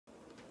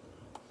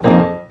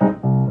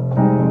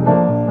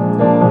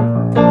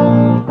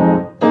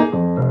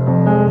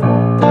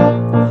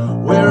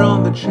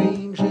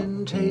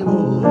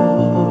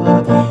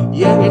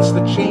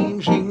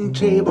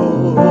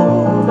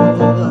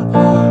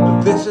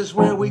is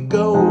where we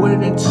go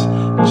when it's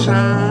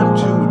time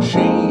to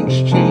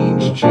change,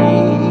 change,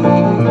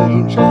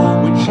 change.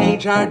 We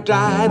change our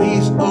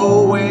diaries,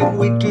 oh, and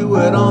we do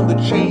it on the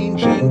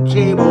changing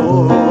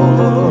table.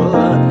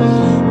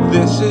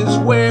 This is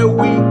where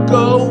we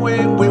go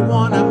when we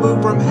want to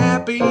move from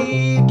happy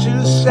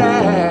to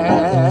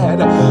sad.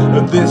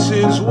 This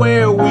is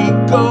where we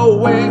go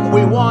when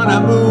we want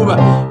to move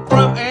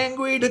from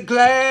angry to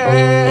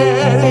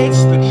glad.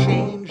 It's the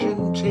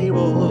changing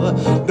table.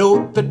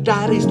 Note the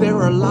diaries,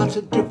 there are lots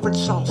of different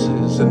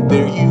sauces, and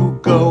there you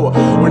go.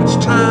 When it's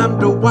time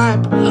to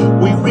wipe,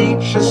 we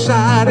reach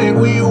aside and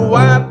we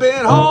wipe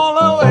it all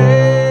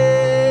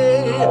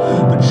away.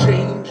 The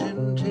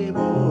changing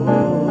table,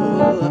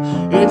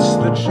 it's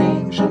the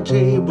changing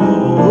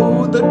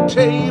table. The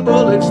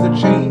table, it's the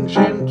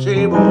changing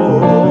table.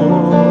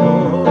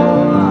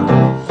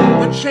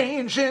 The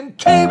changing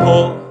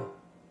table.